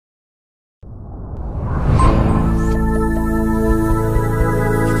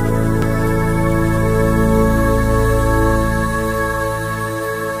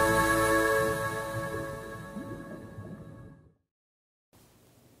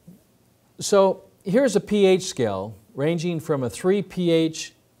So here's a pH scale ranging from a 3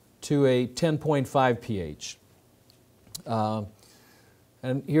 pH to a 10.5 pH. And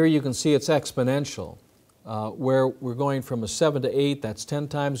here you can see it's exponential, where we're going from a 7 to 8, that's 10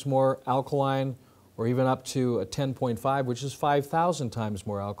 times more alkaline, or even up to a 10.5, which is 5,000 times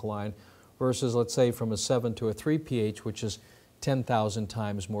more alkaline, versus, let's say, from a 7 to a 3 pH, which is 10,000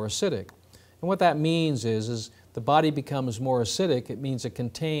 times more acidic. And what that means is the body becomes more acidic. It means it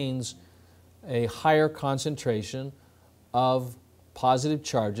contains a higher concentration of positive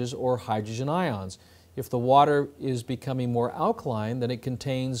charges or hydrogen ions. If the water is becoming more alkaline, then it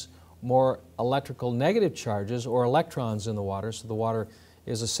contains more electrical negative charges or electrons in the water, so the water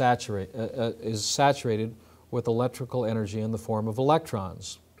is saturated with electrical energy in the form of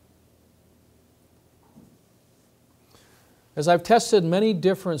electrons. As I've tested many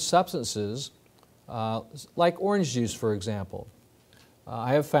different substances, like orange juice, for example,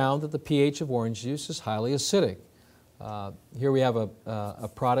 I have found that the pH of orange juice is highly acidic. Here we have a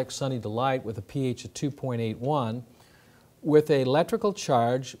product, Sunny Delight, with a pH of 2.81, with an electrical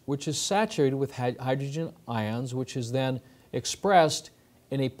charge which is saturated with hydrogen ions, which is then expressed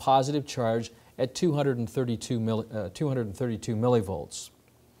in a positive charge at 232 millivolts.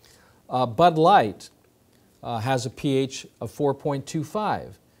 Bud Light has a pH of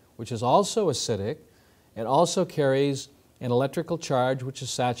 4.25, which is also acidic and also carries an electrical charge which is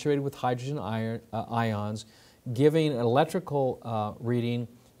saturated with hydrogen ions, giving an electrical reading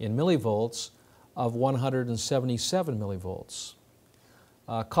in millivolts of 177 millivolts.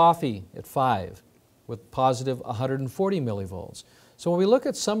 Coffee at 5 with positive 140 millivolts. So when we look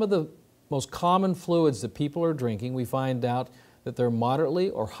at some of the most common fluids that people are drinking, we find out that they're moderately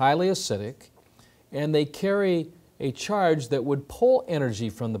or highly acidic, and they carry a charge that would pull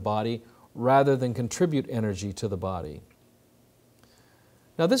energy from the body rather than contribute energy to the body.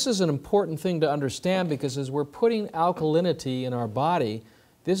 Now this is an important thing to understand, because as we're putting alkalinity in our body,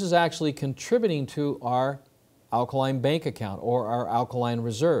 this is actually contributing to our alkaline bank account or our alkaline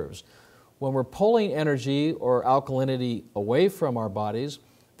reserves. When we're pulling energy or alkalinity away from our bodies,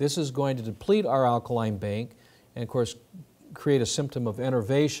 this is going to deplete our alkaline bank and, of course, create a symptom of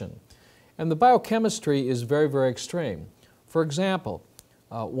enervation. And the biochemistry is very, very extreme. For example,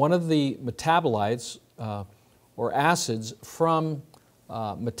 one of the metabolites or acids from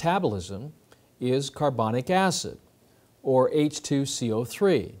metabolism is carbonic acid, or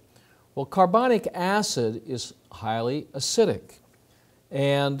H2CO3. Well, carbonic acid is highly acidic,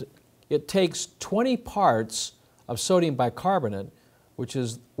 and it takes 20 parts of sodium bicarbonate, which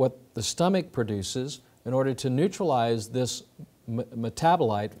is what the stomach produces, in order to neutralize this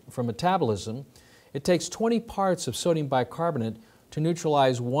metabolite from metabolism. It takes 20 parts of sodium bicarbonate to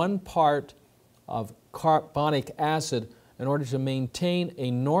neutralize 1 part of carbonic acid in order to maintain a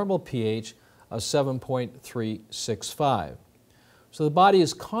normal pH of 7.365. So the body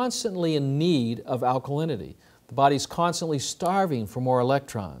is constantly in need of alkalinity. The body is constantly starving for more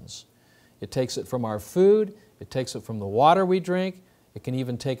electrons. It takes it from our food, it takes it from the water we drink, it can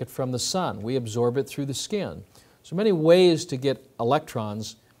even take it from the sun. We absorb it through the skin. So many ways to get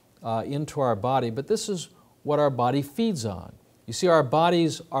electrons into our body, but this is what our body feeds on. You see, our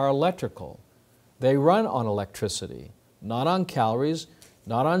bodies are electrical. They run on electricity, not on calories,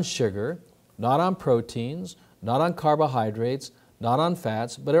 not on sugar, not on proteins, not on carbohydrates, not on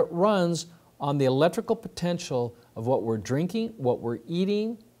fats, but it runs on the electrical potential of what we're drinking, what we're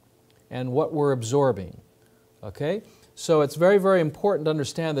eating, and what we're absorbing. Okay? So it's very, very important to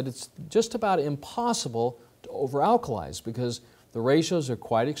understand that it's just about impossible to over-alkalize, because the ratios are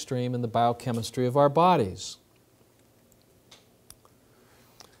quite extreme in the biochemistry of our bodies.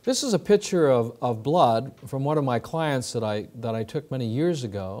 This is a picture of blood from one of my clients that I took many years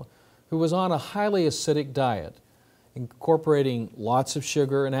ago, who was on a highly acidic diet, incorporating lots of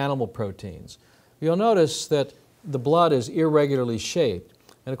sugar and animal proteins. You'll notice that the blood is irregularly shaped.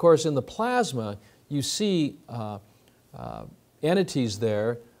 And of course, in the plasma, you see entities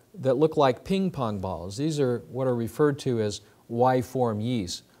there that look like ping pong balls. These are what are referred to as Y-form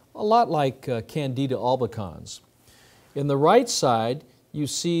yeast, a lot like Candida albicans. In the right side, you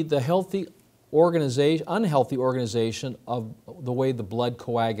see the unhealthy organization of the way the blood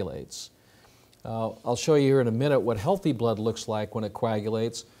coagulates. I'll show you here in a minute what healthy blood looks like when it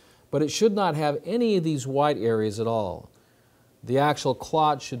coagulates, but it should not have any of these white areas at all. The actual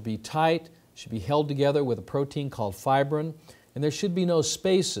clot should be tight, should be held together with a protein called fibrin, and there should be no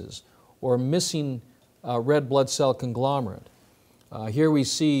spaces or missing red blood cell conglomerate. Here we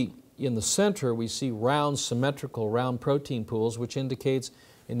see in the center, we see round, symmetrical, round protein pools, which indicates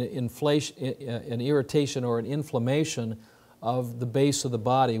an irritation or an inflammation of the base of the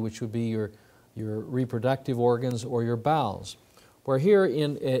body, which would be your reproductive organs or your bowels. Where here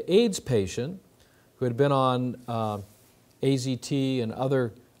in an AIDS patient who had been on AZT and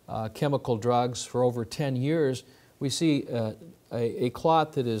other chemical drugs for over 10 years, we see a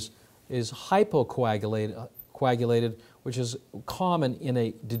clot that is hypocoagulated, which is common in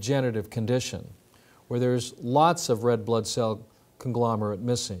a degenerative condition, where there's lots of red blood cell conglomerate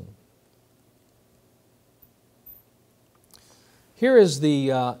missing. Here is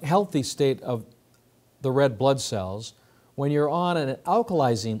the healthy state of the red blood cells when you're on an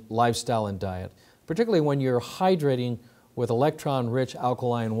alkalizing lifestyle and diet, particularly when you're hydrating with electron-rich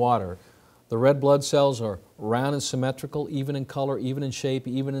alkaline water. The red blood cells are round and symmetrical, even in color, even in shape,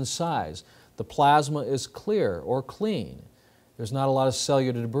 even in size. The plasma is clear or clean. There's not a lot of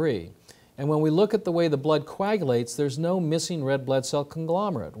cellular debris. And when we look at the way the blood coagulates, there's no missing red blood cell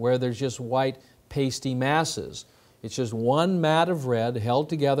conglomerate where there's just white pasty masses. It's just one mat of red held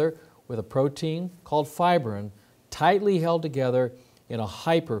together with a protein called fibrin, tightly held together in a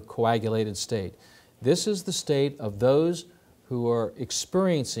hypercoagulated state. This is the state of those who are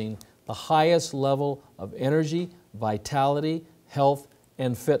experiencing the highest level of energy, vitality, health,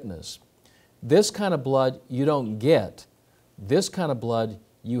 and fitness. This kind of blood you don't get. This kind of blood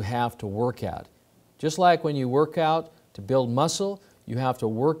you have to work at. Just like when you work out to build muscle, you have to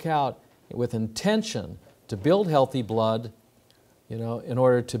work out with intention to build healthy blood, in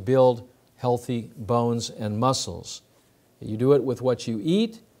order to build healthy bones and muscles. You do it with what you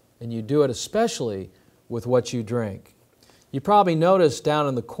eat, and you do it especially with what you drink. You probably noticed down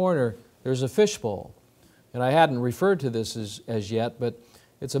in the corner there's a fishbowl. And I hadn't referred to this as yet, but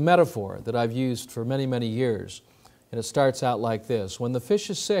it's a metaphor that I've used for many, many years. And it starts out like this. When the fish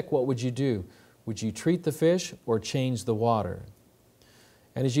is sick, what would you do? Would you treat the fish or change the water?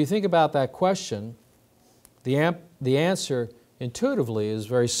 And as you think about that question, the answer intuitively is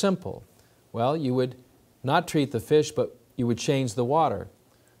very simple. Well, you would not treat the fish, but you would change the water.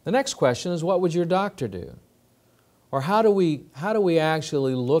 The next question is, what would your doctor do? Or how do we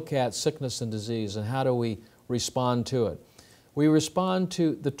actually look at sickness and disease, and how do we respond to it? We respond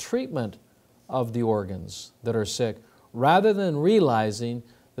to the treatment of the organs that are sick, rather than realizing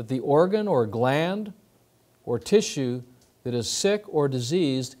that the organ or gland or tissue that is sick or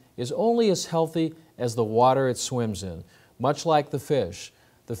diseased is only as healthy as the water it swims in, much like the fish.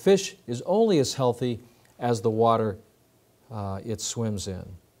 The fish is only as healthy as the water it swims in.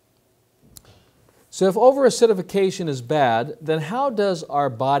 So if overacidification is bad, then how does our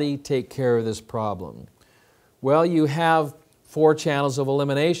body take care of this problem? Well, you have 4 channels of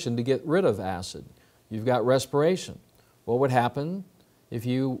elimination to get rid of acid. You've got respiration. What would happen if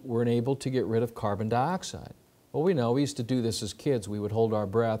you weren't able to get rid of carbon dioxide? Well, we know we used to do this as kids. We would hold our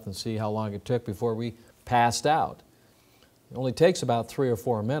breath and see how long it took before we passed out. It only takes about 3 or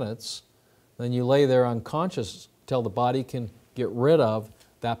 4 minutes. Then you lay there unconscious till the body can get rid of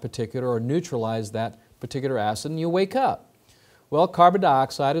that particular or neutralize that particular acid, and you wake up. Well, carbon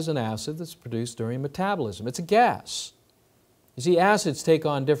dioxide is an acid that's produced during metabolism. It's a gas. You see, acids take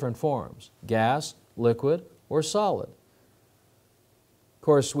on different forms: gas, liquid, or solid. Of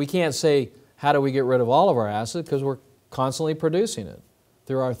course, we can't say, how do we get rid of all of our acid? Because we're constantly producing it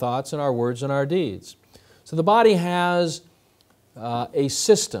through our thoughts and our words and our deeds. So the body has a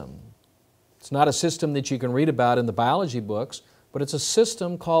system. It's not a system that you can read about in the biology books, but it's a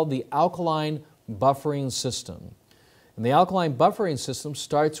system called the alkaline buffering system. And the alkaline buffering system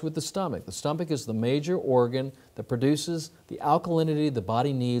starts with the stomach. The stomach is the major organ that produces the alkalinity the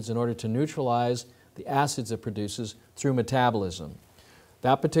body needs in order to neutralize the acids it produces through metabolism.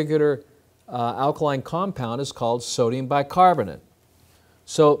 That particular alkaline compound is called sodium bicarbonate.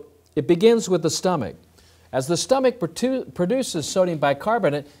 So it begins with the stomach. As the stomach produces sodium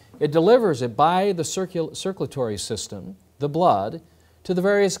bicarbonate, it delivers it by the circulatory system, the blood, to the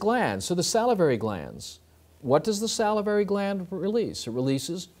various glands, so the salivary glands. What does the salivary gland release? It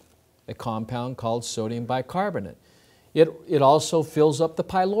releases a compound called sodium bicarbonate. It also fills up the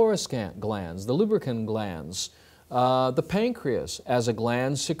pylorus glands, the lubricant glands. The pancreas, as a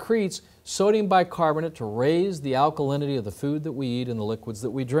gland, secretes sodium bicarbonate to raise the alkalinity of the food that we eat and the liquids that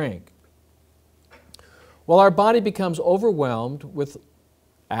we drink. Well, our body becomes overwhelmed with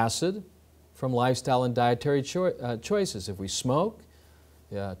acid from lifestyle and dietary choices. If we smoke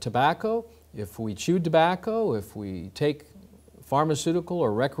tobacco, if we chew tobacco, if we take pharmaceutical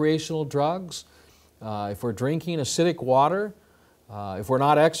or recreational drugs, if we're drinking acidic water, if we're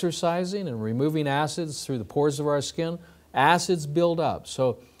not exercising and removing acids through the pores of our skin, acids build up.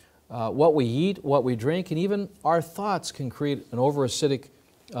 So what we eat, what we drink, and even our thoughts can create an overacidic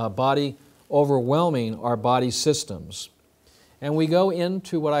body, overwhelming our body systems. and we go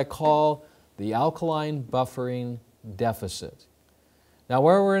into what I call the alkaline buffering deficit. Now,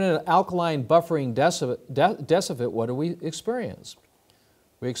 where we're in an alkaline buffering deficit, what do we experience?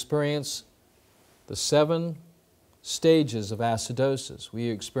 We experience the 7 stages of acidosis. We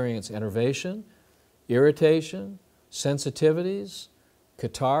experience enervation, irritation, sensitivities,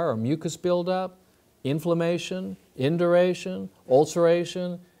 catarrh or mucus buildup, inflammation, induration,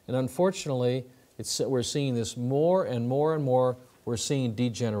 ulceration, and unfortunately, we're seeing this more and more and more. We're seeing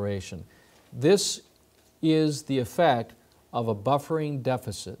degeneration. This is the effect of a buffering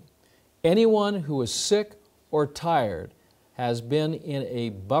deficit. Anyone who is sick or tired has been in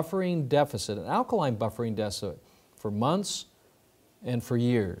a buffering deficit, an alkaline buffering deficit, for months and for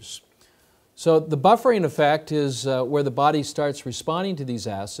years. So the buffering effect is where the body starts responding to these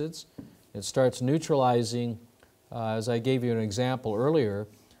acids. It starts neutralizing, as I gave you an example earlier,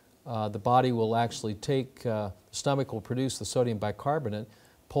 the body will actually take, the stomach will produce the sodium bicarbonate,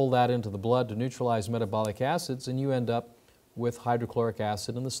 pull that into the blood to neutralize metabolic acids, and you end up with hydrochloric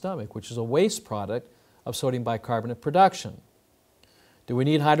acid in the stomach, which is a waste product of sodium bicarbonate production. Do we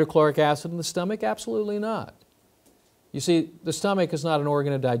need hydrochloric acid in the stomach? Absolutely not. You see, the stomach is not an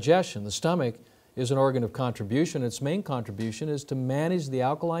organ of digestion. The stomach is an organ of contribution. Its main contribution is to manage the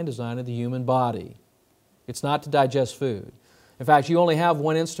alkaline design of the human body. It's not to digest food. In fact, you only have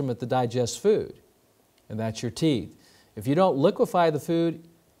one instrument to digest food, and that's your teeth. If you don't liquefy the food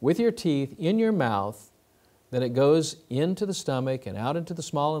with your teeth in your mouth, then it goes into the stomach and out into the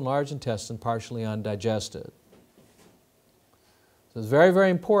small and large intestine, partially undigested. So it's very, very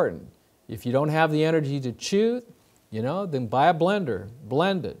important. If you don't have the energy to chew, then buy a blender,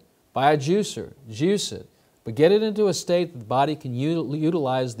 blend it. Buy a juicer, juice it. But get it into a state that the body can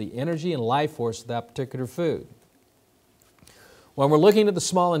utilize the energy and life force of that particular food. When we're looking at the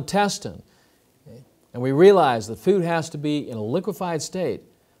small intestine, and we realize that food has to be in a liquefied state,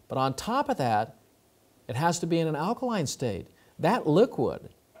 but on top of that, it has to be in an alkaline state. That liquid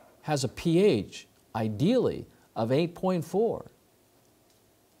has a pH, ideally, of 8.4.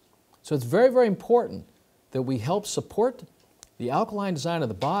 So it's very, very important that we help support the alkaline design of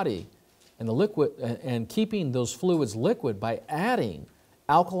the body and the liquid and keeping those fluids liquid by adding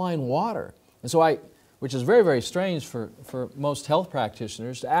alkaline water. And so which is very, very strange for most health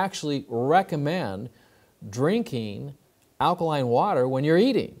practitioners, to actually recommend drinking alkaline water when you're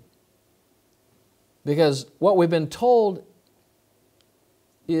eating. Because what we've been told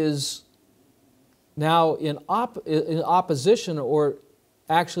is now in opposition, or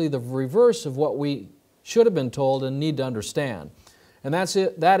actually the reverse of what we should have been told and need to understand. And that's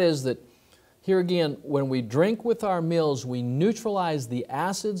it. That is that here again, when we drink with our meals, we neutralize the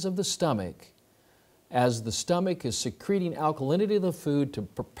acids of the stomach as the stomach is secreting alkalinity of the food to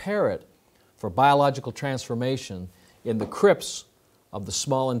prepare it for biological transformation in the crypts of the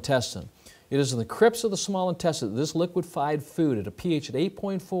small intestine. It is in the crypts of the small intestine, this liquefied food at a pH of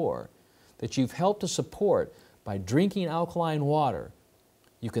 8.4, that you've helped to support by drinking alkaline water.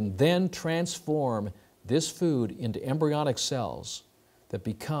 You can then transform this food into embryonic cells that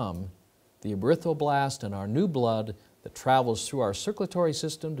become the erythroblast in our new blood that travels through our circulatory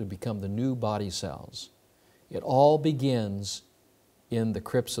system to become the new body cells. It all begins in the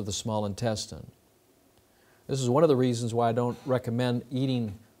crypts of the small intestine. This is one of the reasons why I don't recommend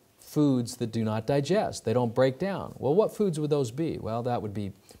eating foods that do not digest. They don't break down. Well, what foods would those be? Well, that would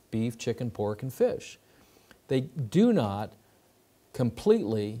be beef, chicken, pork, and fish. They do not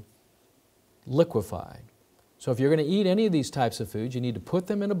completely liquefy. So if you're going to eat any of these types of foods, you need to put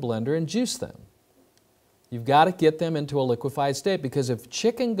them in a blender and juice them. You've got to get them into a liquefied state, because if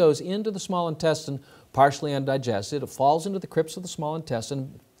chicken goes into the small intestine partially undigested, it falls into the crypts of the small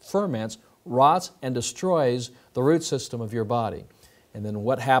intestine, ferments, rots, and destroys the root system of your body. And then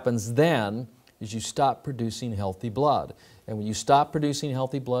what happens then is you stop producing healthy blood. And when you stop producing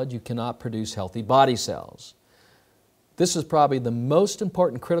healthy blood, you cannot produce healthy body cells. This is probably the most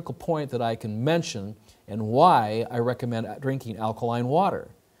important critical point that I can mention, and why I recommend drinking alkaline water.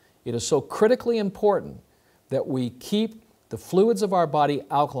 It is so critically important that we keep the fluids of our body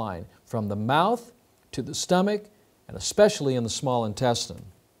alkaline from the mouth to the stomach, and especially in the small intestine.